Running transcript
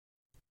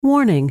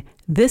Warning,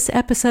 this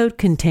episode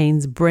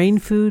contains brain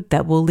food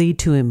that will lead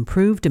to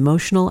improved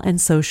emotional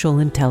and social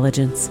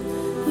intelligence.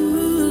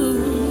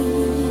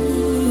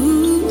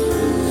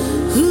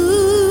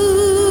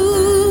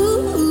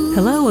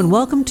 Hello and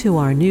welcome to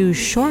our new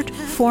short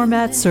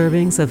format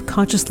servings of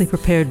consciously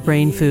prepared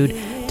brain food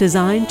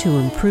designed to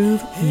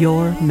improve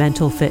your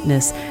mental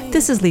fitness.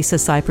 This is Lisa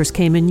Cypers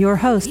Kamen, your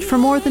host. For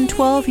more than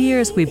 12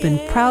 years, we've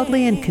been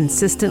proudly and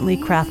consistently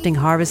crafting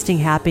harvesting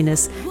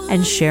happiness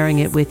and sharing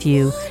it with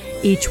you.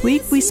 Each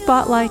week, we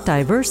spotlight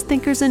diverse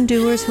thinkers and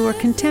doers who are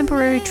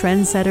contemporary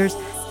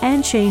trendsetters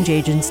and change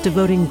agents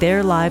devoting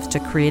their lives to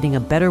creating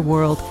a better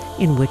world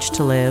in which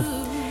to live.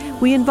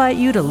 We invite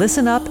you to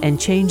listen up and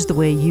change the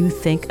way you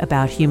think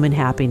about human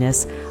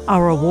happiness.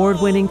 Our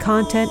award-winning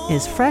content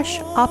is fresh,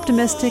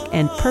 optimistic,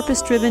 and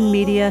purpose-driven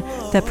media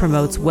that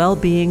promotes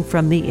well-being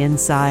from the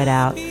inside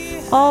out.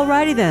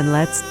 Alrighty then,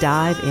 let's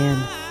dive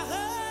in.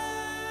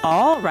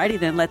 Alrighty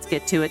then, let's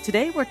get to it.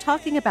 Today we're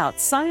talking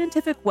about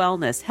scientific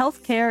wellness,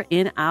 healthcare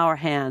in our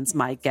hands.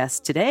 My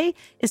guest today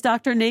is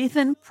Dr.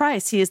 Nathan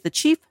Price. He is the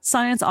Chief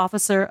Science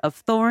Officer of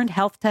Thorne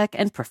Health Tech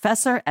and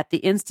professor at the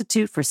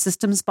Institute for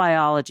Systems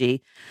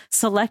Biology.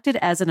 Selected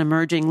as an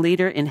emerging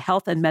leader in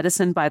health and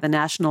medicine by the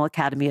National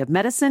Academy of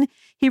Medicine,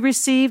 he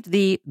received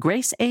the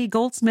Grace A.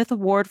 Goldsmith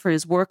Award for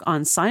his work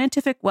on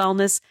scientific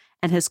wellness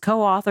and has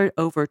co-authored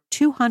over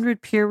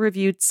 200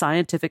 peer-reviewed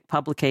scientific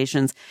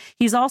publications.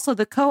 He's also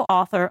the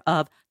co-author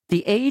of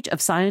The Age of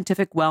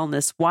Scientific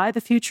Wellness, Why the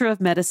Future of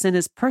Medicine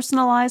is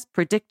Personalized,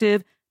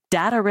 Predictive,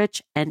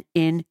 Data-Rich, and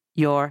in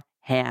Your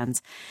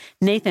Hands.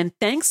 Nathan,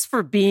 thanks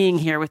for being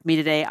here with me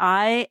today.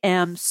 I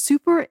am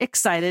super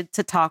excited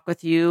to talk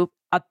with you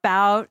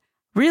about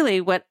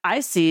really what I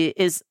see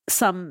is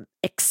some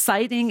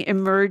exciting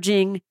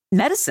emerging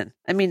medicine.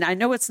 I mean, I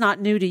know it's not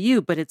new to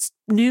you, but it's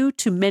new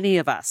to many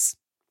of us.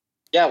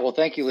 Yeah, well,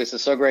 thank you, Lisa.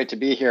 So great to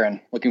be here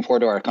and looking forward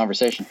to our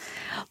conversation.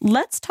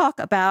 Let's talk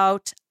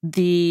about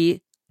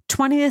the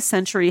 20th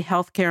century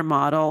healthcare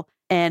model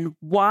and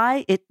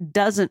why it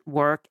doesn't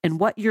work and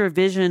what your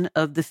vision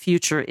of the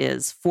future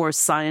is for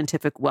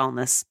scientific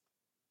wellness.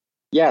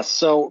 Yes.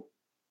 So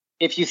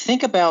if you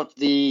think about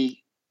the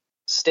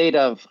state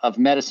of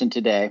medicine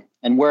today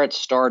and where it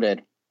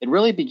started, it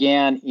really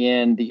began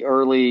in the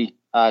early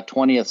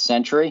 20th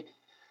century.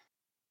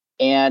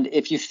 And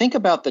if you think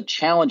about the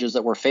challenges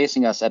that were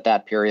facing us at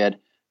that period,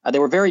 they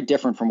were very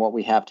different from what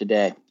we have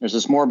today. There's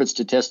this morbid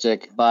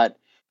statistic, but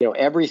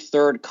every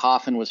third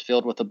coffin was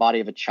filled with the body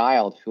of a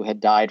child who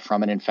had died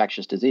from an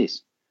infectious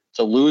disease.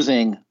 So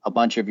losing a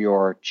bunch of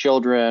your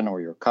children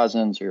or your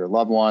cousins or your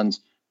loved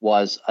ones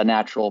was a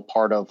natural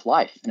part of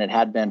life, and it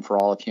had been for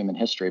all of human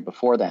history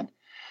before then.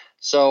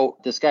 So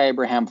this guy,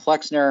 Abraham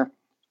Flexner,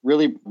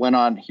 really went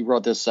on, he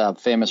wrote this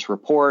famous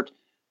report,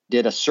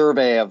 did a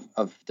survey of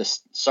the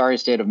sorry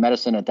state of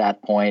medicine at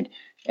that point,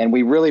 and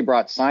we really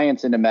brought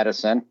science into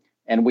medicine,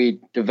 and we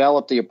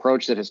developed the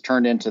approach that has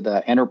turned into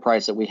the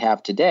enterprise that we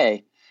have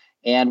today.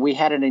 And we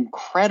had an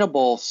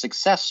incredible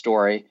success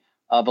story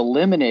of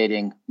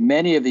eliminating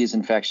many of these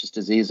infectious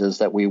diseases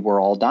that we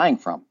were all dying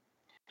from.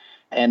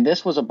 And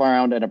this was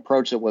around an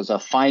approach that was a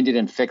find it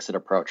and fix it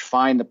approach.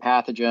 Find the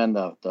pathogen,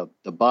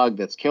 the bug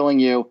that's killing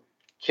you,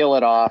 kill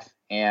it off,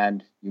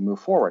 and you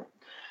move forward.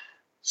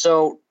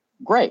 So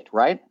great,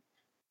 right?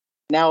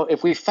 Now,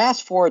 if we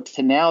fast forward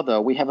to now,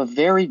 though, we have a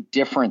very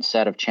different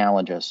set of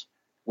challenges.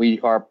 We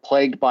are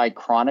plagued by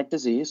chronic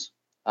disease,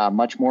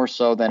 much more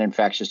so than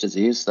infectious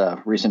disease, the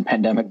recent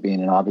pandemic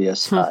being an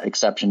obvious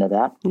exception to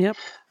that. Yep.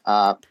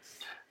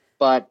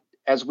 But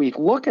as we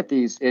look at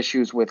these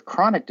issues with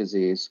chronic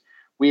disease,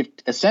 we've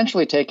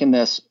essentially taken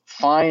this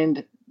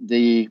find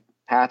the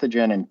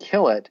pathogen and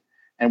kill it,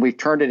 and we've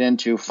turned it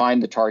into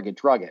find the target,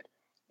 drug it.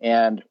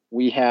 And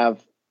we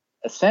have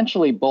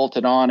essentially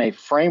bolted on a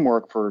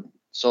framework for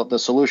the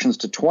solutions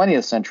to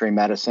 20th century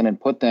medicine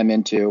and put them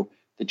into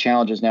the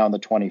challenges now in the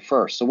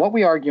 21st. So what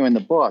we argue in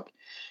the book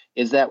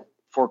is that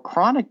for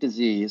chronic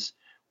disease,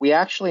 we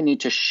actually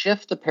need to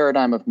shift the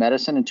paradigm of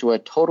medicine into a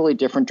totally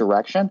different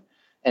direction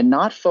and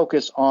not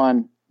focus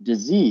on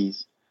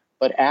disease,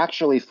 but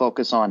actually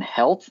focus on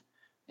health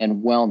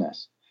and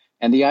wellness.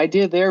 And the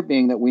idea there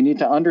being that we need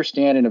to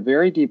understand in a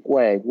very deep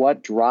way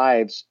what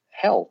drives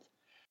health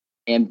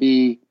and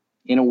be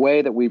in a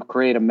way that we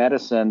create a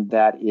medicine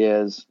that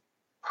is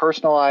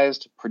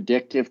personalized,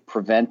 predictive,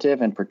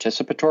 preventive, and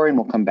participatory, and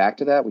we'll come back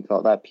to that. We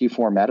call that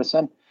P4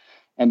 medicine.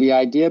 And the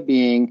idea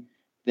being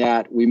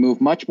that we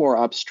move much more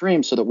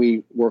upstream so that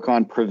we work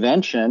on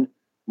prevention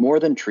more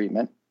than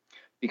treatment,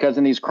 because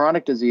in these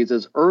chronic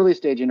diseases, early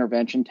stage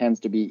intervention tends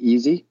to be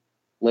easy.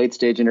 Late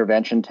stage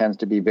intervention tends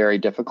to be very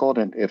difficult,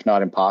 and if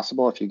not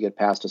impossible, if you get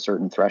past a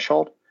certain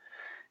threshold.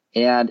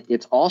 And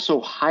it's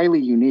also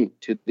highly unique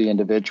to the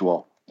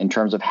individual in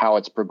terms of how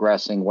it's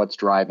progressing, what's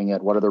driving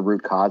it, what are the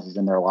root causes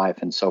in their life,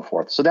 and so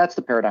forth. So that's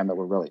the paradigm that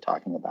we're really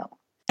talking about.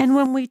 And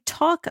when we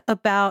talk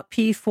about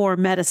P4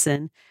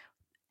 medicine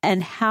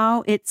and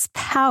how it's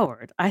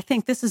powered, I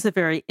think this is a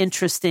very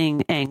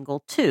interesting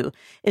angle too,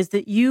 is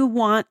that you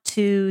want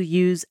to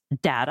use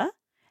data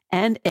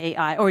and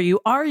AI, or you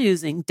are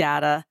using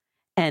data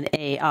and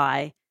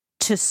AI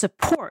to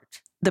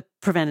support the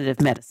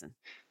preventative medicine.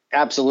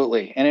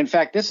 Absolutely. And in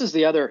fact, this is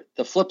the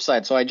flip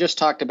side. So I just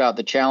talked about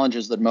the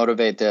challenges that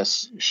motivate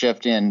this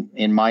shift in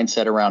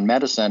mindset around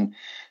medicine.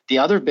 The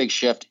other big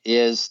shift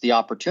is the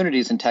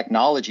opportunities and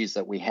technologies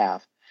that we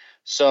have.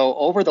 So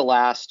over the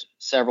last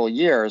several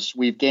years,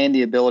 we've gained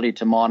the ability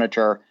to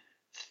monitor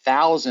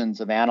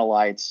thousands of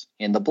analytes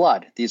in the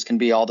blood. These can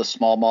be all the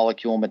small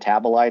molecule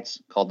metabolites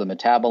called the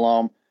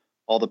metabolome,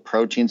 all the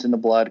proteins in the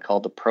blood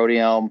called the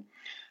proteome,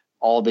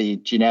 all the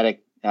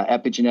genetic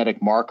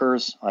epigenetic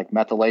markers like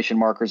methylation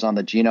markers on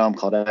the genome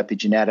called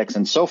epigenetics,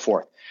 and so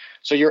forth.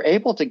 So you're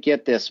able to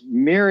get this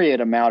myriad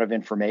amount of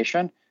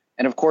information.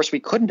 And of course, we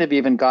couldn't have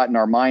even gotten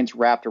our minds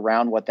wrapped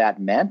around what that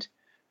meant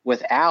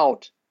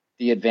without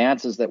the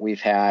advances that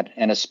we've had,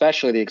 and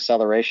especially the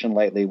acceleration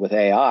lately with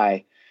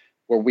AI,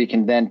 where we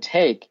can then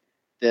take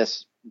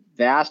this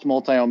vast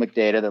multi-omic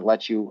data that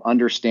lets you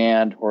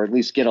understand or at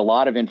least get a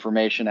lot of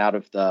information out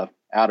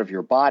of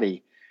your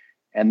body.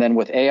 And then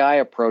with AI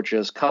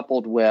approaches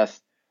coupled with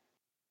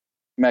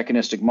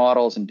mechanistic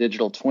models and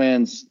digital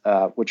twins,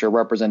 which are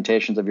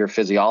representations of your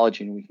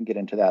physiology, and we can get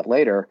into that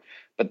later.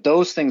 But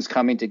those things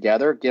coming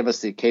together give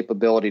us the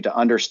capability to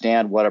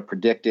understand what a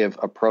predictive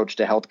approach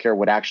to healthcare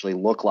would actually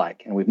look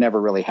like. And we've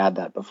never really had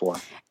that before.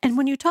 And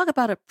when you talk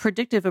about a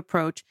predictive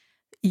approach,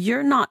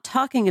 you're not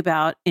talking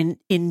about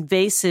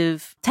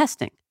invasive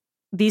testing.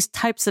 These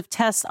types of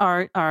tests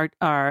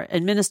are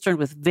administered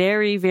with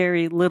very,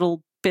 very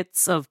little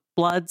bits of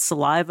blood,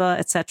 saliva,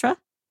 etc.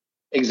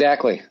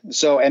 Exactly.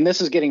 So, and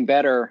this is getting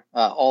better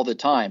all the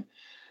time.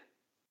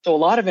 So a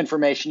lot of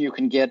information you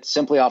can get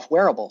simply off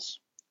wearables,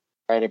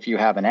 right? If you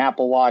have an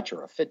Apple Watch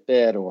or a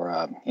Fitbit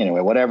or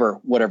anyway,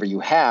 whatever you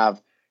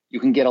have, you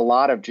can get a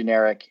lot of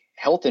generic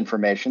health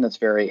information that's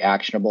very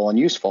actionable and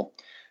useful.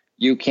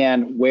 You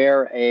can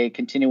wear a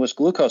continuous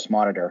glucose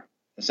monitor,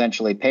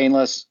 essentially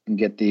painless, and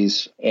get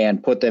these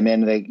and put them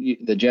in.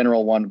 The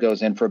general one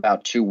goes in for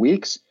about 2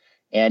 weeks,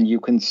 and you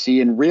can see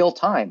in real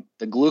time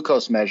the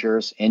glucose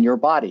measures in your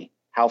body,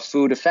 how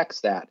food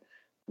affects that,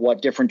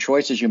 what different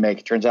choices you make.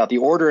 It turns out the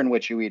order in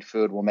which you eat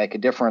food will make a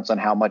difference on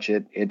how much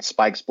it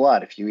spikes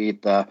blood. If you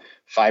eat the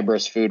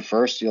fibrous food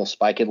first, you'll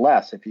spike it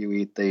less. If you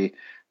eat the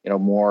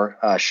more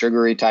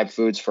sugary type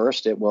foods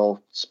first, it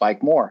will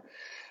spike more.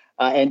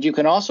 And you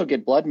can also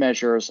get blood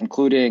measures,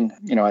 including,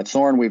 at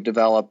Thorne, we've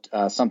developed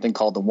something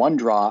called the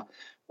OneDraw,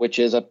 which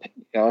is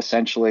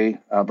essentially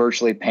a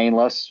virtually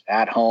painless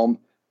at-home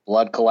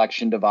blood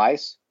collection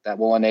device that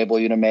will enable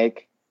you to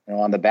make,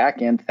 on the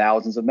back end,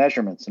 thousands of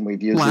measurements. And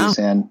we've used these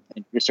in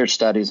research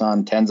studies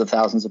on tens of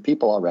thousands of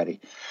people already.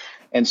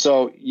 And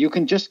so you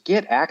can just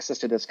get access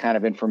to this kind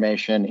of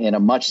information in a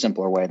much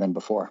simpler way than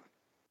before.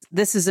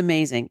 This is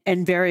amazing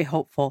and very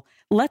hopeful.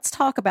 Let's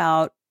talk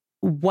about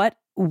what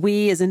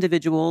we as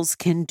individuals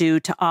can do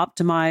to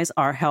optimize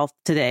our health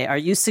today. Are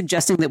you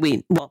suggesting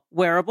that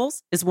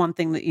wearables is one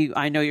thing that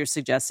I know you're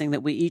suggesting,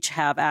 that we each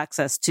have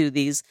access to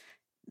these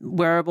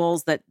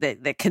wearables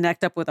that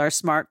connect up with our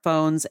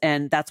smartphones,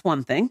 and that's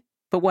one thing.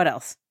 But what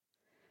else?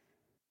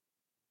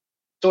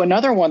 So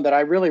another one that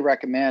I really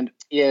recommend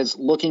is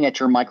looking at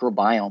your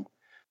microbiome.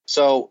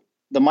 So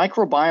the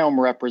microbiome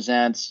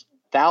represents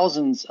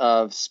thousands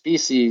of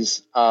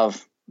species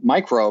of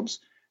microbes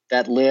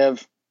that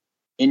live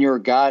in your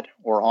gut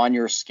or on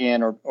your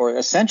skin, or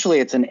essentially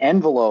it's an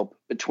envelope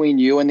between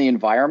you and the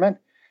environment.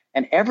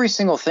 And every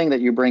single thing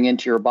that you bring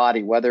into your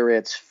body, whether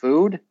it's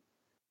food,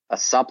 a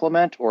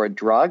supplement, or a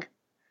drug,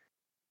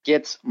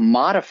 gets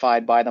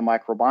modified by the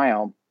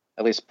microbiome,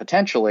 at least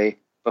potentially,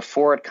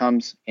 before it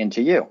comes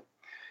into you.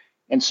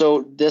 And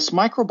so this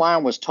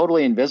microbiome was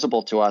totally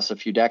invisible to us a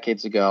few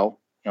decades ago.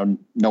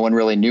 No one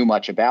really knew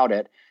much about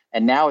it.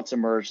 And now it's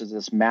emerged as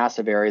this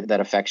massive area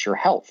that affects your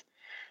health.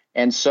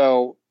 And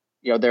so,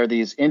 there are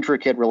these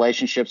intricate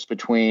relationships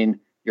between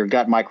your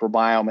gut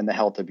microbiome and the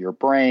health of your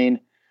brain.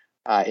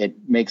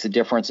 It makes a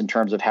difference in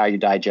terms of how you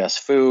digest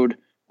food,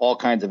 all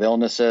kinds of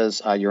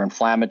illnesses. Your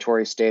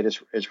inflammatory state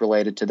is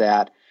related to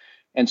that.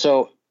 And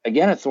so,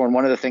 again, at Thorne,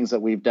 one of the things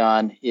that we've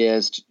done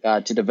is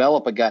to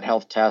develop a gut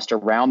health test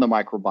around the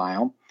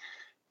microbiome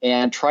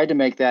and try to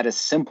make that as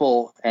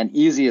simple and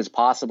easy as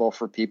possible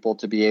for people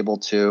to be able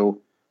to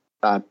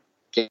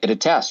get a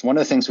test. One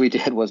of the things we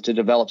did was to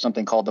develop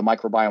something called the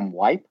microbiome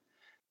wipe,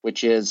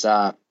 which is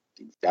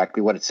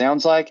exactly what it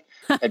sounds like.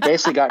 It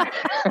basically got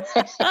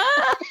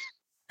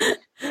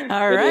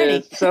all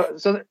right.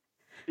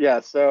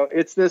 So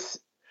it's this.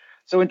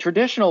 So in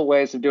traditional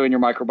ways of doing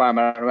your microbiome,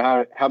 I don't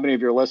know how many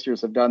of your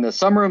listeners have done this.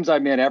 Some rooms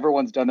I'm in,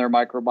 everyone's done their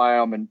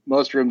microbiome, and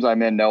most rooms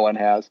I'm in, no one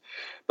has.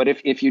 But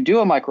if you do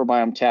a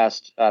microbiome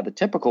test, the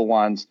typical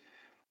ones,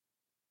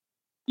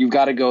 you've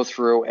got to go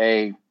through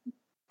a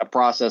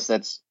process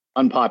that's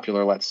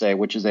unpopular, let's say,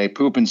 which is a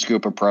poop and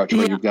scoop approach,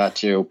 where you've got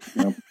to,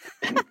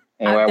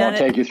 anyway, I won't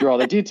take you through all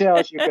the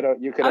details. You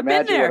could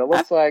imagine what it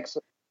looks like.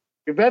 So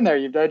you've been there,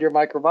 you've done your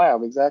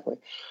microbiome, exactly.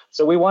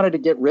 So we wanted to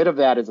get rid of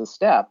that as a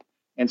step.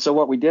 And so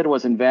what we did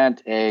was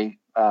invent a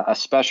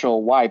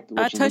special wipe,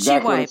 which is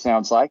exactly what it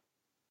sounds like.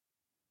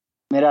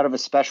 made out of a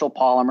special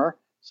polymer.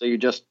 So you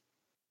just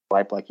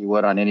wipe like you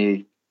would on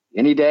any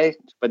day,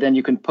 but then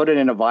you can put it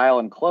in a vial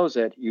and close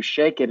it. You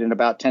shake it in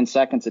about 10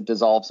 seconds, it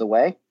dissolves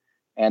away.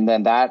 And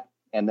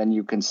then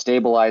you can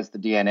stabilize the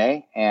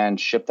DNA and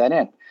ship that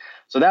in.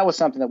 So that was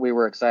something that we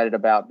were excited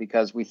about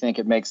because we think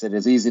it makes it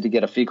as easy to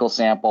get a fecal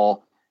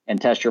sample and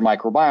test your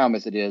microbiome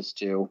as it is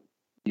to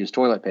use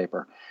toilet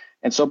paper.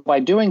 And so by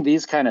doing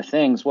these kind of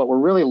things, what we're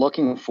really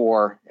looking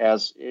for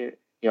as,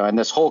 and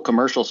this whole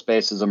commercial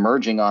space is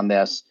emerging on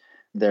this,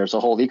 there's a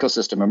whole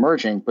ecosystem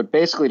emerging, but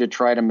basically to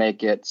try to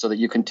make it so that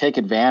you can take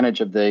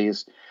advantage of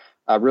these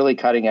really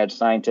cutting edge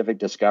scientific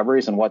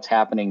discoveries and what's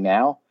happening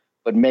now,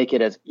 but make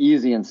it as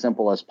easy and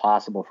simple as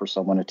possible for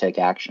someone to take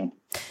action.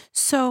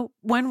 So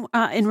when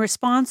in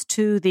response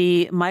to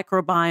the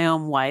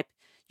microbiome wipe,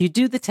 you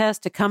do the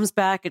test, it comes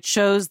back, it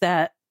shows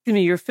that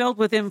you're filled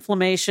with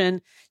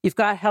inflammation, you've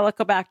got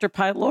Helicobacter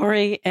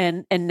pylori,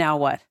 and now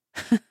what?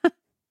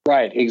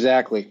 Right,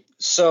 exactly.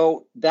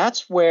 So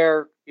that's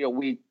where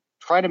we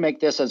try to make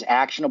this as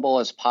actionable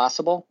as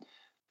possible.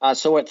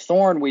 So at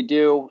Thorne, we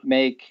do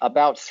make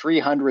about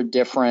 300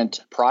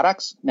 different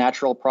products,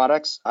 natural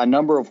products, a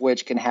number of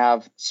which can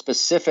have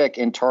specific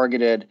and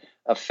targeted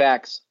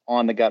effects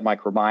on the gut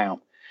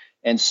microbiome.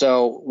 And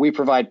so we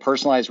provide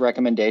personalized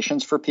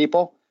recommendations for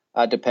people,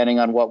 depending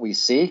on what we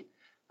see.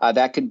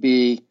 That could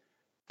be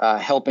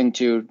helping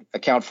to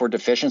account for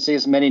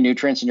deficiencies. Many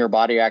nutrients in your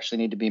body actually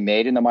need to be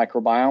made in the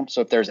microbiome.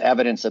 So if there's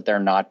evidence that they're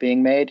not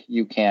being made,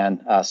 you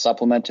can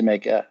supplement to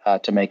make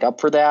up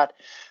for that.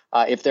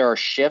 If there are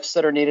shifts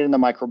that are needed in the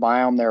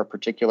microbiome, there are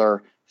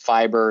particular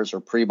fibers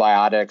or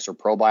prebiotics or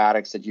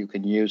probiotics that you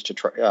can use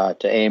to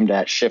aim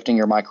at shifting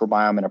your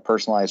microbiome in a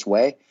personalized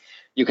way.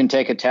 You can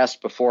take a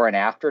test before and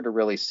after to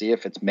really see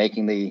if it's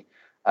making the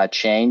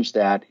change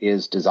that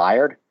is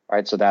desired.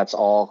 Right, so that's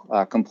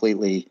all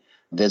completely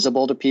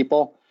visible to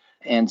people.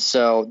 And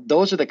so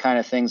those are the kind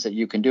of things that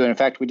you can do. And in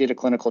fact, we did a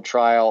clinical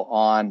trial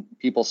on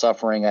people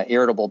suffering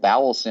irritable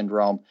bowel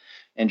syndrome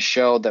and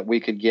showed that we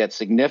could get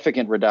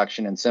significant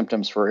reduction in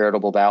symptoms for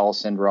irritable bowel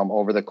syndrome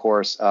over the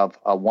course of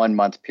a 1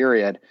 month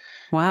period.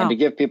 Wow. And to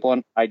give people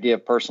an idea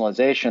of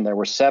personalization, there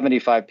were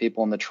 75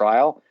 people in the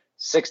trial,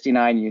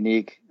 69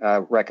 unique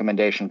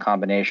recommendation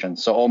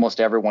combinations. So almost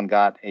everyone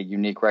got a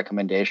unique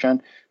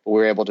recommendation, but we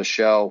were able to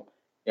show,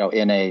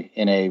 in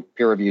a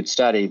peer-reviewed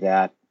study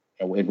that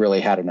it really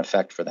had an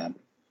effect for them.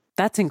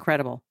 That's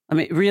incredible. I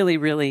mean, really,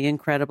 really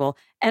incredible.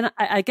 And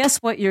I guess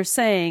what you're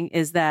saying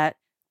is that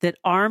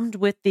armed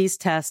with these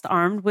tests,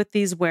 armed with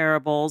these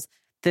wearables,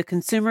 the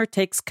consumer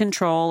takes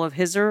control of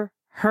his or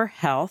her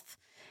health,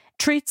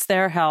 treats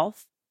their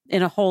health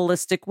in a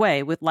holistic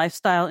way with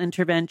lifestyle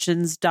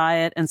interventions,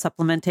 diet, and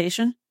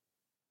supplementation?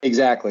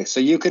 Exactly.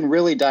 So you can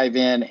really dive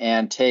in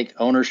and take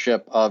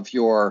ownership of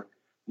your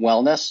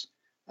wellness.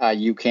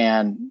 You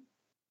can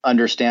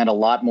understand a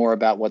lot more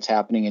about what's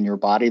happening in your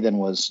body than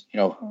was,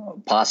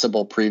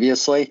 possible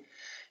previously.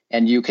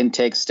 And you can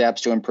take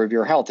steps to improve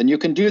your health. And you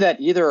can do that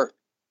either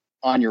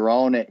on your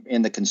own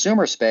in the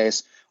consumer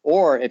space,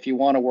 or if you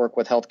want to work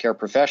with healthcare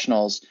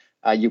professionals,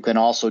 you can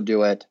also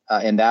do it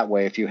in that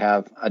way if you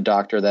have a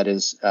doctor that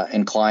is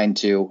inclined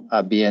to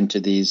be into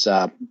these,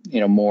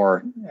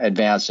 more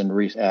advanced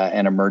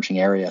and emerging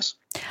areas.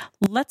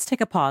 Let's take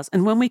a pause.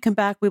 And when we come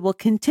back, we will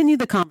continue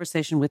the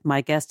conversation with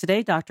my guest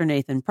today, Dr.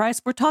 Nathan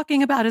Price. We're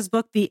talking about his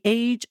book, The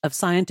Age of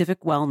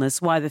Scientific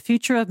Wellness, Why the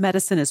Future of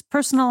Medicine is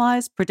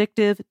Personalized,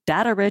 Predictive,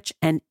 Data-Rich,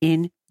 and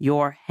in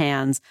Your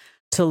Hands.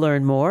 To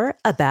learn more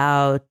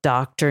about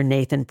Dr.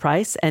 Nathan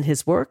Price and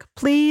his work,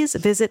 please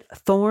visit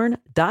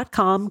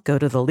thorne.com, go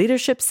to the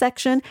leadership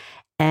section,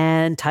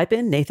 and type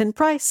in Nathan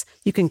Price.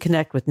 You can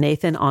connect with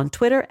Nathan on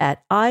Twitter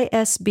at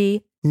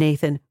ISB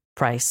Nathan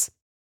Price.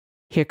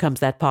 Here comes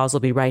that pause. We'll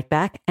be right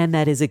back, and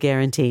that is a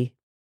guarantee.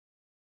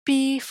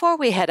 Before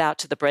we head out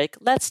to the break,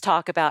 let's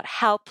talk about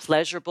how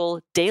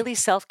pleasurable daily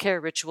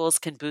self-care rituals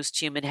can boost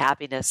human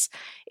happiness.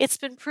 It's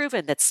been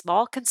proven that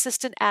small,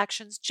 consistent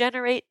actions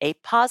generate a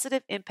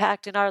positive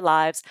impact in our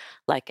lives,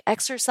 like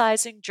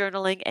exercising,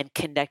 journaling, and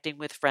connecting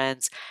with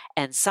friends.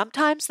 And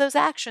sometimes those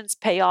actions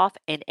pay off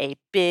in a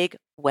big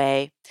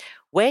way.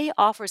 OUAI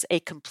offers a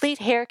complete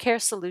hair care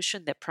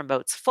solution that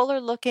promotes fuller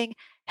looking,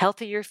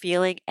 healthier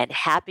feeling, and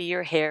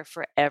happier hair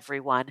for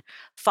everyone.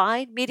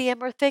 Fine,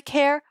 medium, or thick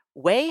hair?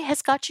 OUAI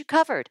has got you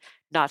covered.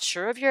 Not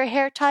sure of your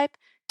hair type?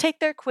 Take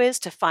their quiz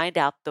to find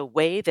out the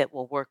way that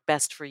will work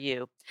best for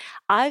you.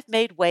 I've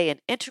made OUAI an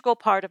integral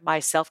part of my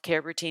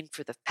self-care routine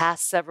for the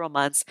past several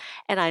months,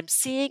 and I'm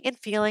seeing and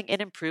feeling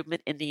an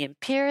improvement in the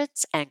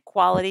appearance and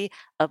quality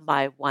of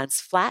my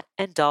once flat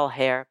and dull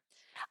hair.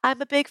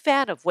 I'm a big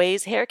fan of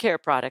OUAI's hair care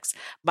products.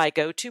 My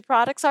go-to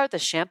products are the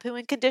shampoo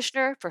and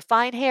conditioner for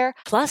fine hair,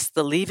 plus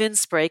the leave-in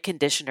spray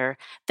conditioner.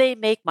 They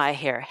make my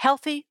hair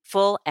healthy,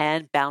 full,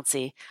 and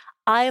bouncy.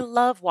 I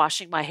love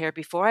washing my hair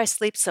before I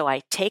sleep, so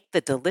I take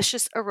the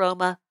delicious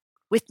aroma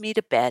with me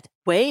to bed.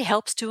 OUAI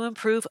helps to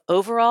improve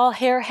overall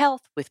hair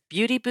health with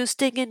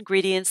beauty-boosting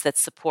ingredients that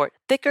support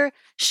thicker,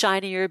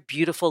 shinier,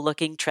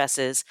 beautiful-looking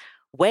tresses.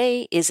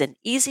 Ouai is an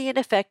easy and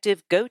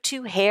effective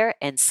go-to hair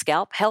and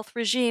scalp health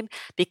regime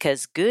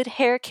because good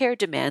hair care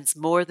demands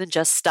more than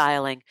just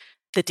styling.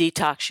 The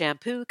Detox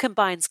Shampoo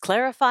combines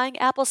clarifying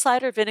apple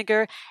cider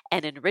vinegar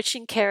and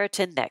enriching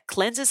keratin that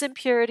cleanses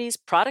impurities,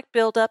 product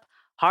buildup,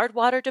 hard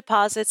water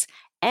deposits,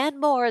 and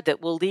more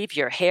that will leave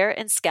your hair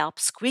and scalp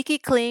squeaky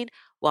clean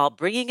while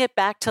bringing it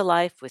back to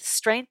life with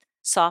strength,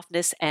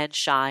 softness, and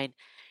shine.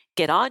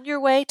 Get on your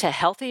way to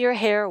healthier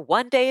hair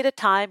one day at a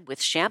time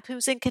with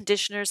shampoos and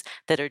conditioners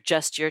that are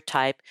just your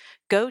type.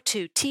 Go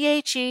to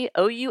THEOUAI.com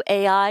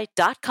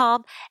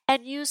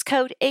and use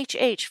code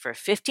HH for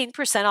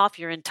 15% off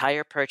your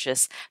entire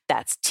purchase.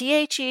 That's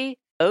THEOUAI.com,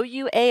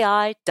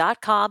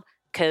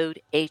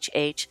 code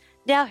HH.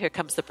 Now here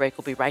comes the break.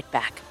 We'll be right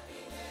back.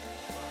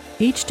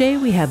 Each day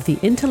we have the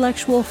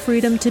intellectual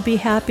freedom to be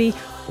happy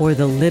or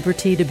the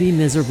liberty to be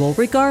miserable,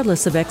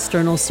 regardless of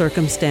external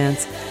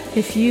circumstance.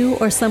 If you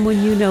or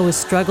someone you know is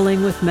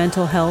struggling with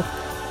mental health,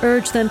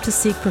 urge them to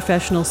seek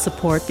professional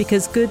support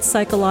because good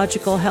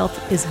psychological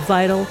health is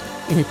vital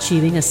in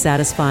achieving a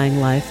satisfying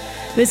life.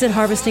 Visit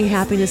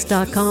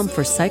harvestinghappiness.com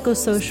for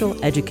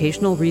psychosocial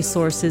educational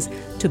resources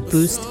to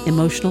boost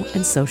emotional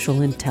and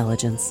social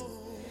intelligence.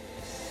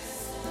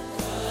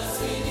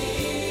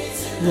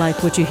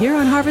 Like what you hear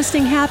on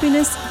Harvesting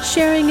Happiness?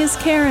 Sharing is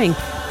caring.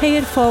 Pay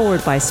it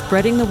forward by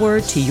spreading the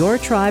word to your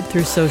tribe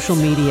through social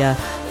media.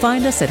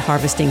 Find us at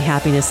Harvesting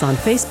Happiness on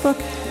Facebook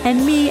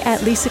and me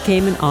at Lisa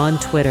Kamen on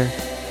Twitter.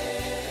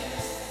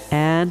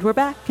 And we're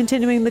back,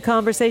 continuing the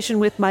conversation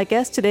with my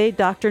guest today,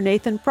 Dr.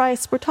 Nathan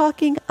Price. We're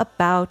talking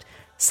about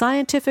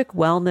scientific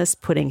wellness,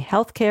 putting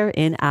healthcare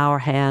in our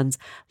hands.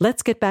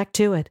 Let's get back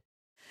to it.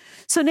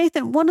 So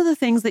Nathan, one of the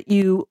things that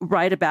you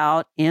write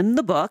about in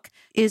the book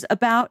is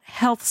about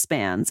health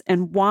spans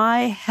and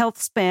why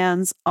health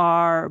spans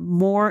are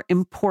more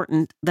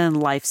important than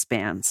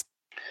lifespans.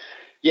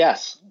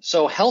 Yes.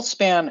 So health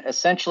span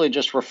essentially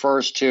just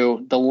refers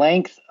to the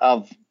length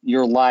of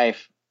your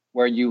life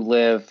where you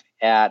live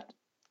at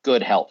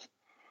good health.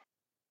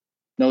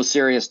 No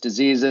serious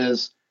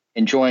diseases,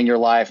 enjoying your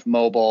life,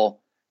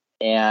 mobile,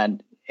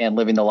 and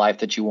living the life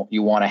that you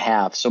want to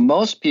have. So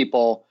most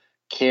people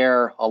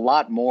care a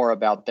lot more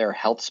about their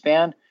health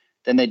span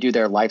than they do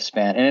their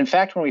lifespan. And in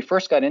fact, when we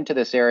first got into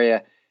this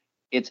area,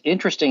 it's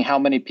interesting how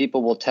many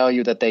people will tell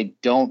you that they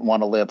don't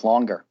want to live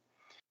longer.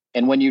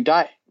 And when you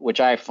die,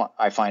 which I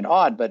find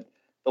odd, but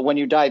when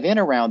you dive in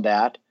around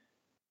that,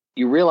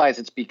 you realize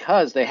it's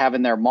because they have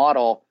in their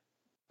model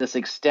this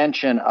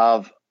extension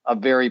of a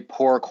very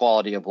poor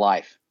quality of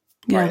life.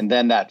 Yeah. Right? And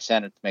then that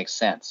sentence makes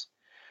sense.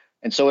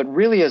 And so it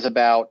really is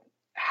about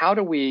how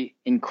do we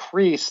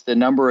increase the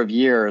number of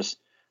years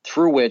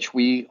through which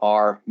we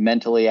are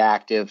mentally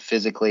active,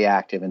 physically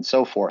active, and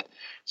so forth.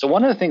 So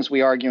one of the things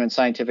we argue in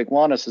scientific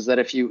wellness is that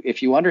if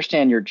you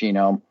understand your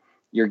genome,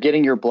 you're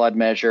getting your blood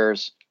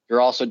measures,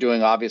 you're also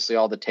doing obviously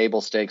all the table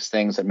stakes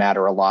things that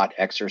matter a lot,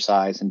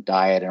 exercise and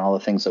diet and all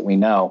the things that we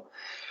know,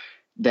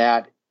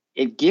 that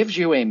it gives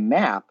you a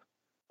map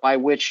by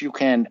which you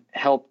can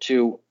help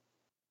to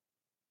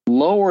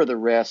lower the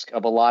risk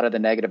of a lot of the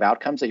negative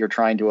outcomes that you're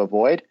trying to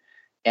avoid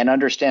and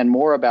understand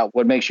more about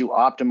what makes you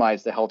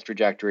optimize the health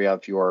trajectory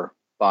of your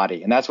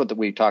body. And that's what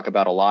we talk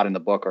about a lot in the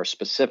book, are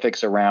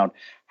specifics around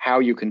how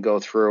you can go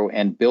through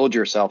and build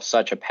yourself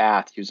such a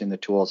path using the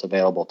tools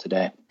available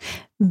today.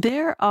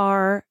 There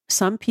are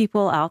some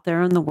people out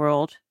there in the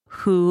world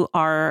who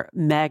are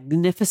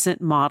magnificent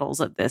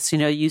models of this. You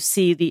know, you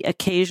see the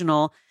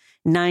occasional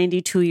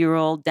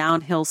 92-year-old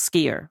downhill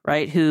skier,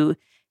 right, who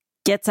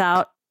gets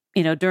out,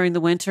 you know, during the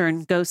winter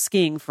and goes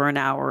skiing for an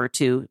hour or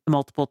two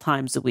multiple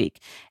times a week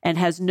and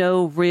has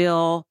no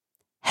real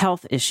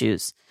health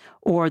issues,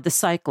 or the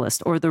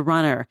cyclist or the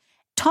runner.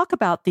 Talk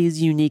about these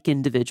unique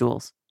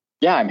individuals.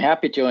 Yeah, I'm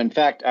happy to. In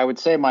fact, I would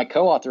say my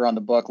co-author on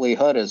the book, Lee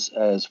Hood, is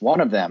one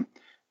of them.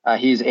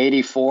 He's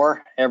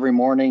 84. Every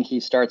morning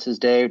he starts his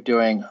day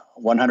doing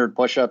 100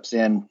 push-ups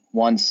in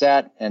one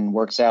set and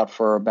works out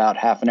for about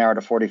half an hour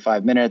to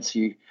 45 minutes.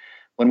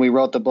 When we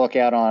wrote the book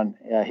out on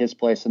his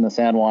place in the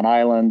San Juan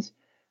Islands,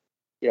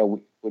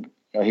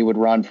 he would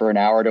run for an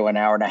hour to an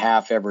hour and a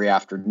half every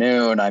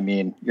afternoon. I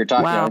mean, you're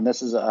talking, wow. And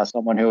this is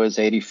someone who is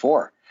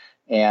 84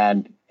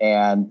 and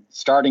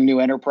starting new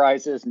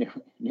enterprises,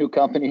 new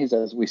companies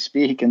as we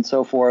speak and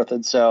so forth.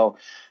 And so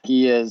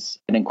he is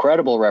an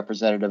incredible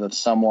representative of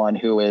someone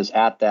who is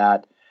at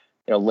that,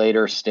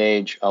 later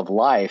stage of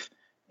life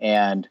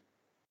and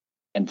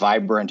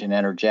vibrant and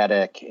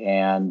energetic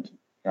and,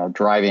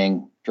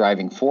 driving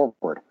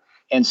forward.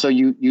 And so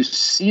you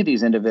see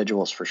these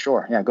individuals for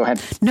sure. Yeah, go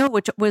ahead. No,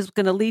 which was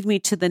going to lead me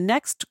to the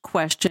next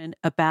question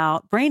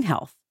about brain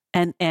health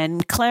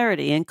and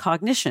clarity and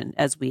cognition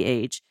as we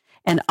age.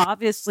 And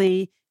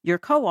obviously, your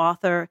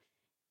co-author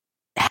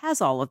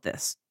has all of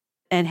this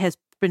and has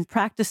been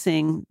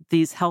practicing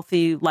these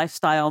healthy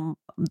lifestyle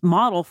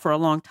model for a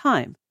long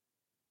time.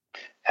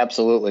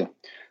 Absolutely.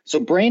 So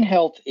brain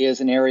health is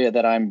an area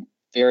that I'm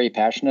very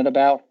passionate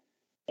about.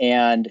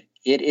 And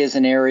it is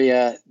an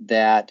area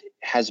that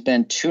has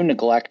been too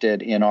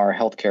neglected in our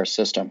healthcare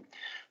system.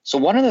 So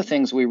one of the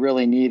things we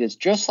really need is,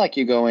 just like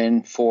you go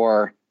in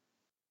for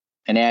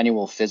an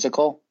annual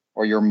physical,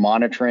 or you're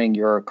monitoring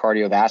your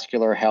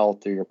cardiovascular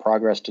health or your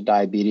progress to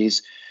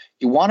diabetes,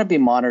 you want to be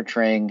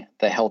monitoring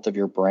the health of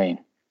your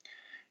brain.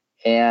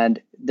 And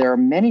there are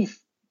many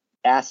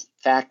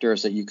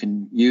factors that you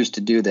can use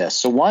to do this.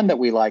 So one that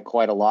we like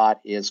quite a lot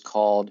is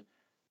called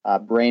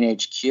Brain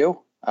HQ,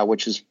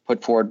 which is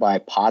put forward by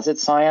Posit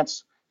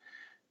Science.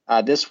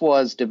 This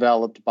was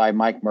developed by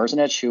Mike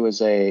Merzenich, who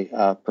is a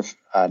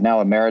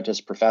now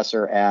emeritus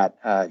professor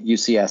at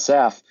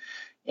UCSF,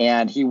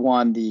 and he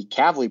won the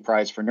Kavli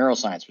Prize for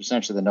Neuroscience,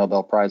 essentially the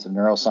Nobel Prize of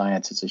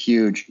Neuroscience. It's a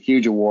huge,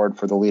 huge award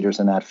for the leaders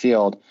in that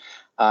field,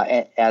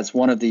 as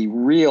one of the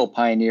real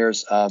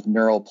pioneers of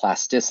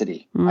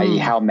neuroplasticity, i.e.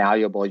 how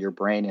malleable your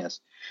brain is.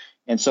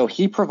 And so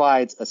he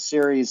provides a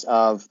series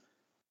of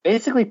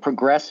basically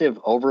progressive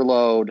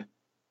overload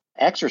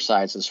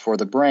exercises for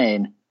the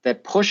brain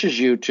that pushes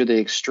you to the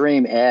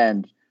extreme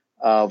end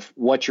of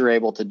what you're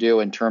able to do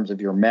in terms of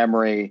your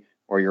memory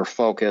or your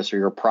focus or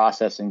your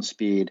processing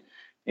speed.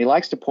 He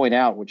likes to point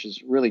out, which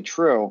is really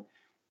true,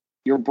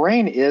 your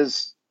brain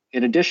is,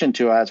 in addition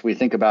to, as we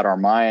think about our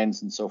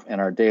minds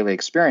and our daily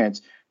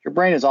experience, your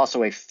brain is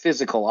also a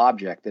physical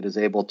object that is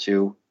able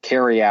to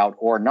carry out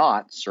or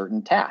not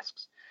certain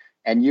tasks.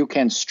 And you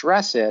can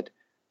stress it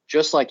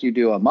just like you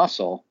do a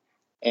muscle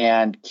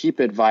and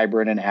keep it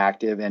vibrant and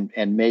active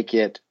and make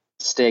it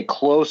stay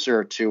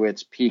closer to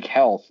its peak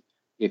health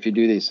if you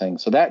do these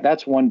things. So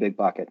that's one big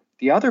bucket.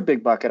 The other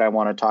big bucket I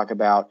want to talk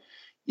about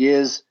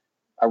is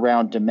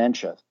around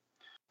dementia.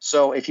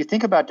 So if you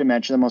think about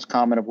dementia, the most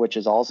common of which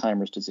is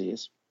Alzheimer's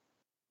disease.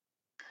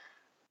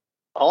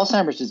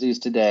 Alzheimer's disease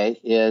today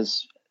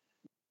is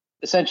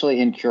essentially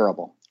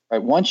incurable,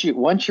 right? Once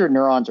your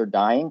neurons are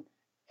dying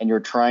and you're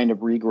trying to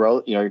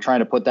regrow, you're trying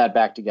to put that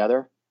back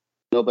together,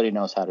 nobody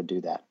knows how to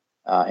do that.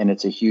 And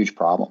it's a huge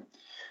problem.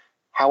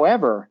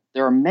 However,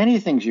 there are many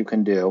things you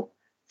can do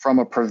from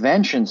a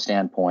prevention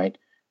standpoint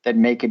that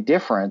make a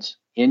difference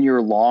in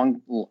your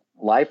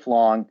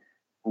lifelong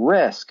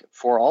risk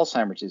for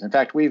Alzheimer's disease. In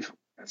fact,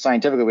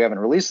 scientifically, we haven't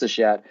released this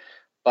yet,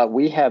 but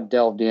we have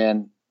delved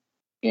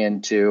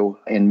into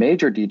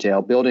major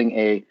detail building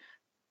a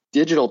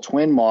digital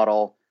twin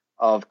model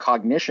of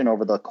cognition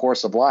over the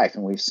course of life.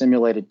 And we've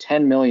simulated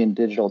 10 million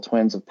digital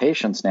twins of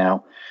patients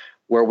now,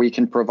 where we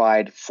can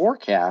provide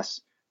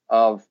forecasts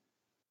of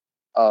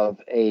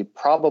a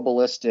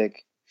probabilistic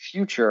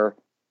future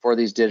for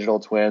these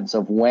digital twins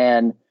of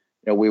when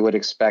we would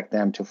expect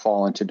them to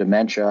fall into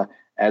dementia,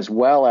 as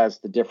well as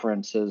the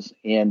differences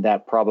in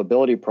that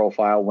probability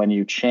profile when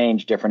you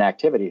change different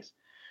activities.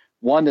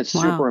 One that's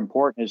super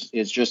important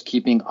is just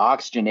keeping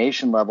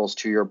oxygenation levels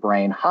to your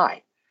brain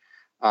high.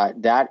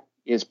 That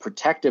is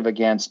protective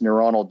against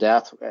neuronal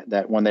death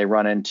that when they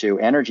run into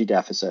energy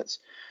deficits.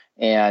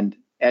 And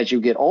as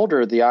you get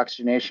older, the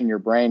oxygenation in your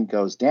brain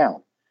goes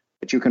down.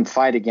 But you can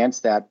fight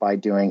against that by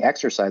doing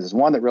exercises.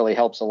 One that really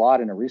helps a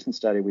lot in a recent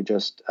study we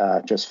just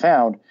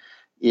found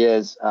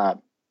is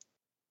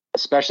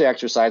especially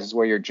exercises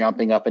where you're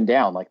jumping up and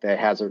down. Like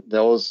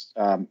those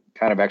kind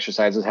of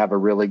exercises have a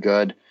really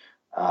good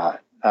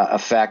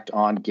effect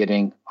on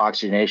getting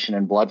oxygenation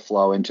and blood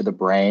flow into the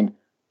brain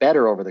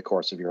better over the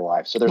course of your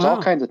life. So there's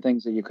all kinds of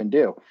things that you can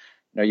do.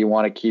 You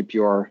want to keep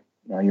your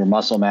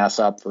muscle mass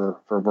up for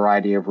a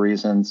variety of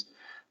reasons.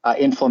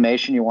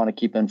 Inflammation, you want to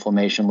keep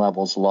inflammation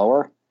levels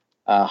lower.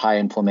 High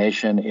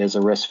inflammation is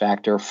a risk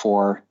factor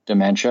for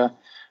dementia.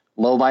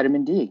 Low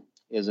vitamin D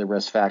is a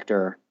risk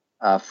factor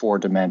for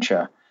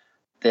dementia.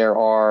 There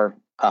are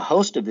a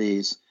host of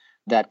these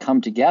that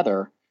come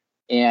together,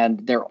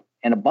 and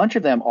a bunch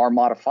of them are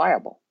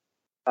modifiable.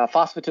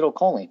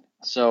 Phosphatidylcholine.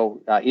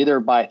 So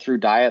either through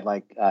diet,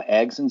 like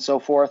eggs and so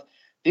forth,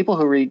 people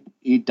who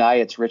eat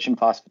diets rich in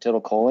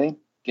phosphatidylcholine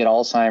get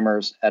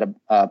Alzheimer's at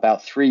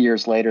about 3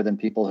 years later than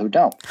people who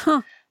don't.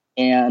 Huh.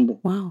 And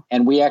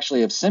we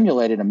actually have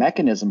simulated a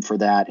mechanism for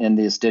that in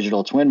this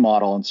digital twin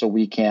model, and so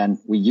we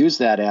use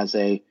that as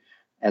a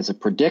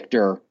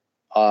predictor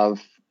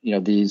of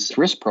these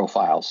risk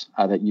profiles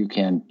that you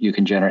can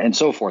generate and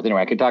so forth.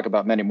 Anyway, I could talk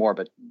about many more,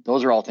 but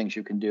those are all things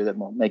you can do that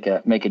will make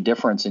a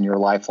difference in your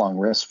lifelong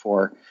risk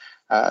for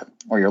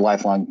or your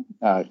lifelong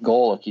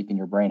goal of keeping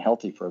your brain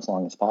healthy for as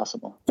long as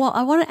possible. Well,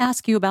 I want to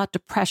ask you about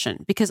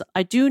depression, because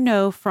I do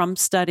know from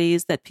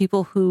studies that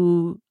people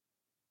who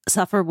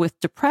suffer with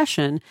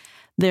depression,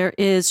 there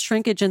is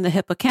shrinkage in the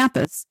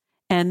hippocampus.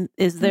 And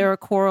is there a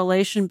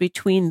correlation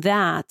between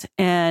that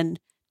and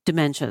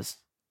dementias?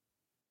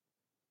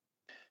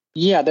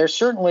 Yeah, they're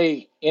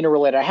certainly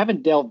interrelated. I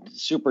haven't delved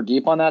super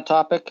deep on that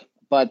topic,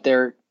 but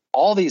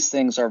all these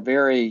things are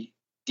very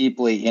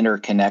deeply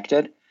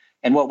interconnected.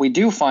 And what we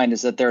do find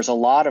is that there's a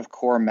lot of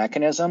core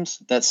mechanisms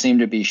that seem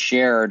to be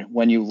shared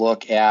when you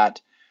look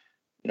at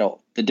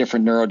the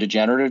different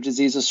neurodegenerative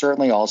diseases,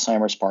 certainly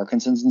Alzheimer's,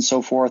 Parkinson's, and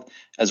so forth,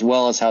 as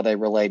well as how they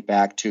relate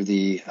back to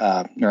the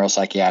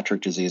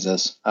neuropsychiatric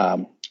diseases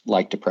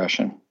like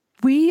depression.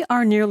 We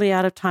are nearly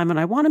out of time, and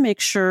I want to make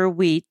sure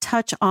we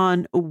touch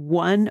on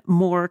one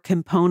more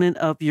component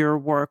of your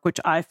work, which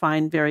I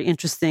find very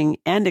interesting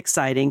and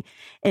exciting,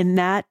 and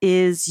that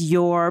is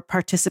your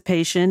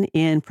participation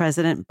in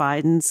President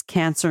Biden's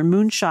Cancer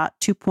Moonshot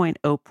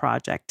 2.0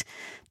 project.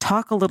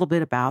 Talk a little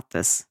bit about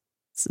this.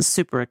 This is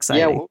super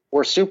exciting. Yeah,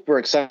 we're super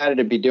excited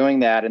to be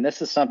doing that, and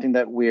this is something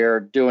that we're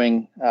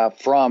doing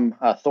from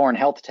Thorne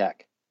Health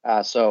Tech.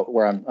 So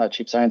where I'm a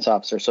Chief Science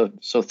Officer.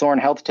 So Thorne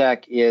Health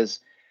Tech is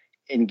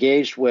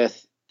engaged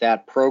with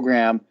that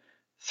program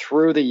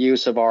through the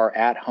use of our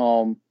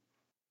at-home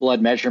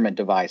blood measurement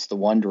device, the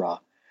OneDraw.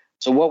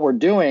 So what we're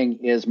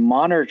doing is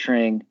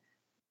monitoring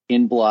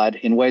in blood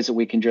in ways that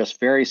we can just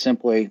very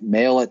simply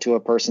mail it to a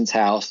person's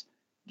house,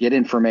 get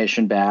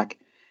information back,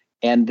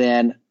 and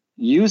then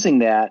using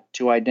that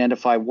to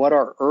identify what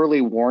are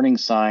early warning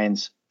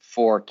signs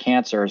for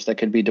cancers that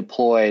could be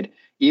deployed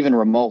even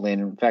remotely.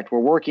 And in fact, we're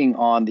working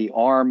on the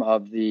arm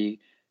of the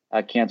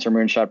Cancer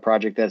Moonshot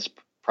project that's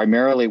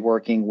primarily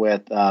working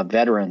with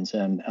veterans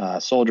and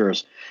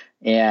soldiers,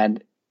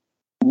 and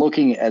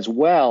looking as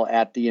well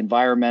at the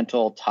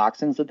environmental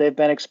toxins that they've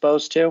been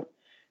exposed to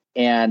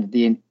and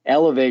the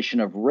elevation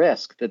of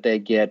risk that they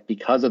get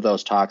because of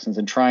those toxins,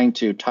 and trying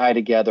to tie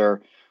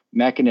together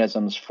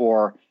mechanisms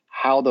for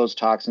how those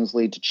toxins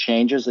lead to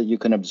changes that you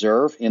can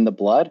observe in the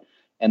blood,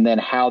 and then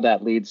how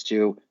that leads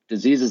to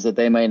diseases that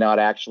they may not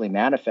actually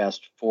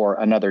manifest for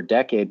another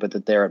decade, but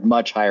that they're at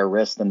much higher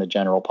risk than the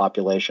general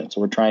population. So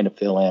we're trying to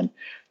fill in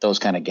those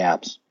kind of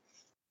gaps.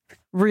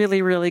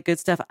 Really, really good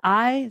stuff.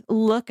 I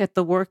look at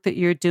the work that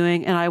you're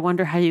doing and I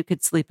wonder how you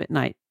could sleep at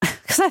night,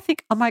 because I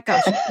think, oh my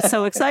gosh, it's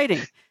so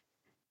exciting.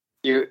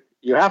 You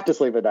have to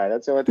sleep at night.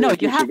 That's what. No,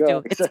 you have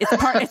to.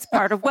 It's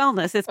part of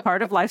wellness. It's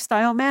part of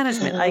lifestyle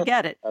management. I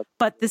get it.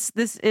 But this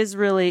is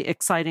really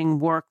exciting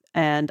work,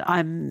 and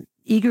I'm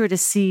eager to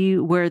see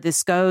where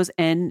this goes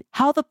and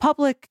how the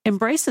public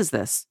embraces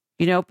this,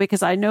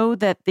 because I know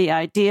that the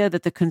idea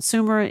that the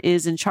consumer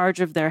is in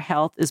charge of their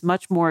health is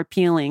much more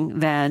appealing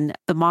than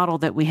the model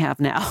that we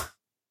have now.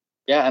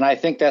 Yeah. And I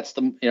think that's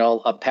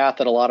a path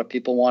that a lot of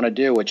people want to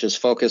do, which is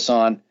focus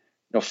on,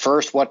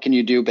 first, what can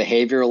you do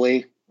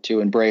behaviorally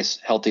to embrace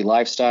healthy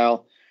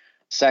lifestyle?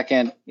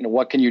 Second,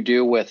 what can you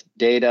do with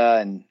data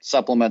and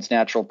supplements,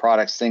 natural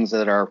products, things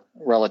that are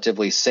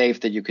relatively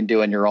safe that you can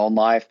do in your own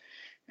life?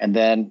 And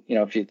then,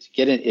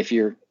 if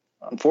you're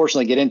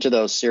unfortunately get into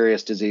those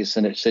serious disease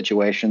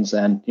situations,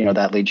 then,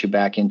 that leads you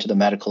back into the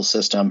medical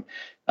system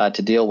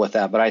to deal with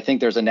that. But I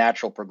think there's a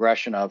natural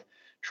progression of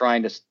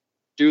trying to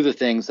do the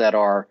things that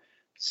are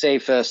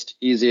safest,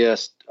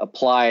 easiest,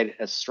 applied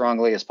as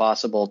strongly as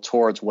possible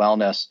towards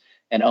wellness,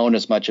 and own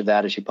as much of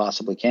that as you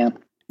possibly can.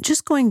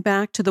 Just going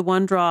back to the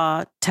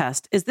OneDraw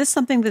test, is this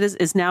something that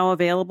is now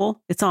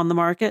available? It's on the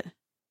market?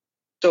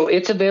 So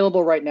it's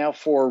available right now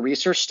for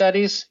research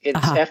studies. It's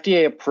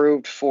FDA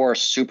approved for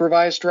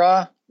supervised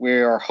draw. We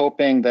are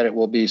hoping that it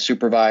will be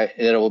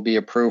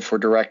approved for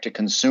direct to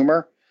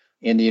consumer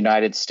in the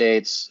United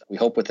States. We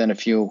hope within a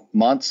few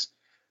months.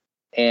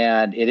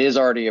 And it is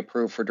already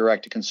approved for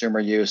direct to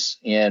consumer use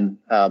in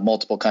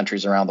multiple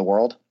countries around the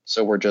world.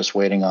 So we're just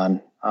waiting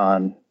on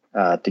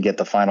to get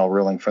the final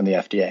ruling from the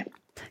FDA.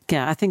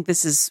 Yeah, I think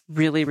this is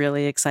really,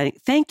 really exciting.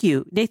 Thank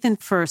you, Nathan,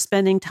 for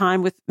spending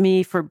time with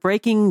me, for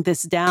breaking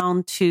this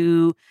down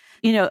to,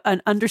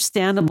 an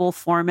understandable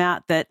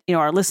format that,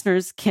 our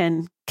listeners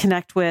can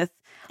connect with.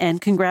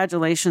 And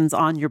congratulations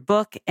on your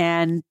book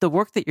and the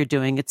work that you're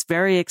doing. It's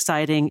very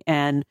exciting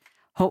and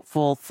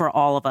hopeful for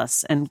all of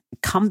us. And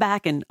come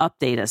back and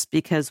update us,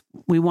 because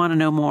we want to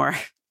know more.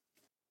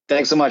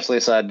 Thanks so much,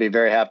 Lisa. I'd be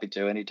very happy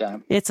to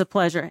anytime. It's a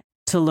pleasure.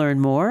 To learn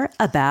more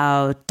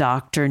about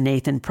Dr.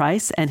 Nathan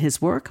Price and his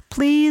work,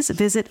 please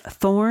visit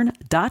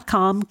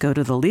thorne.com, go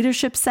to the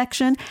leadership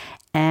section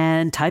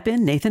and type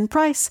in Nathan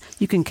Price.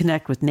 You can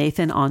connect with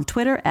Nathan on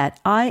Twitter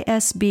at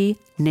ISB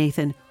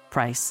Nathan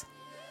Price.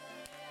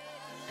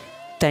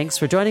 Thanks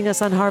for joining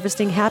us on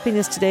Harvesting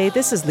Happiness today.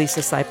 This is Lisa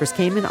Cypers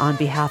Kamen on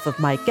behalf of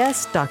my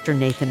guest, Dr.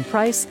 Nathan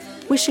Price,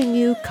 wishing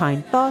you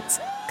kind thoughts,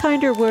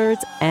 kinder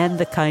words, and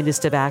the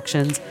kindest of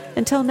actions.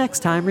 Until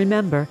next time,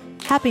 remember,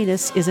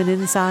 happiness is an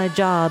inside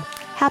job.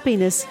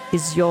 Happiness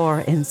is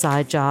your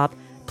inside job.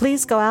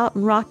 Please go out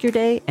and rock your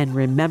day, and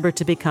remember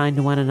to be kind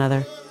to one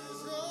another.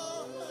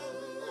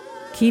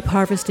 Keep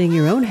harvesting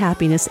your own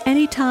happiness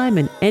anytime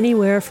and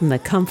anywhere from the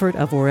comfort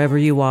of wherever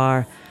you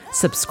are.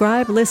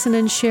 Subscribe, listen,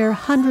 and share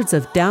hundreds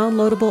of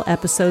downloadable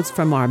episodes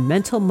from our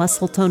mental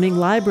muscle toning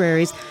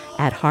libraries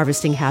at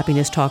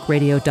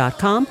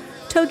harvestinghappinesstalkradio.com,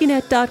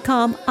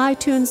 toginet.com,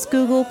 iTunes,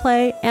 Google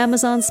Play,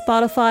 Amazon,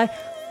 Spotify,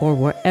 or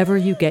wherever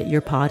you get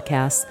your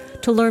podcasts.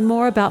 To learn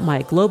more about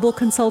my global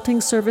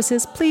consulting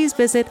services, please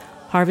visit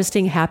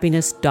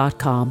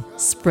harvestinghappiness.com.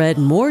 Spread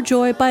more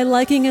joy by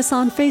liking us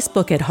on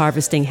Facebook at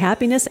Harvesting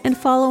Happiness and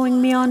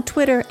following me on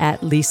Twitter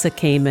at Lisa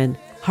Kamen.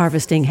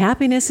 Harvesting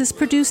Happiness is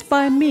produced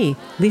by me,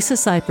 Lisa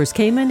Cypers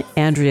Kamen,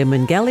 Andrea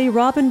Mengele,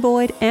 Robin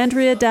Boyd,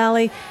 Andrea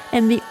Daly,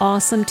 and the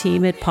awesome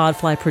team at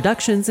Podfly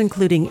Productions,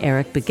 including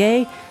Eric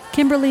Begay,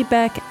 Kimberly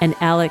Beck and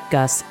Alec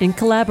Gus in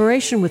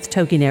collaboration with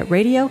TogiNet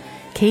Radio,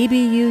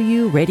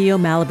 KBUU,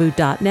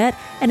 RadioMalibu.net,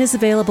 and is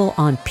available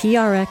on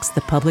PRX,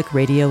 the Public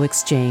Radio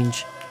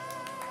Exchange.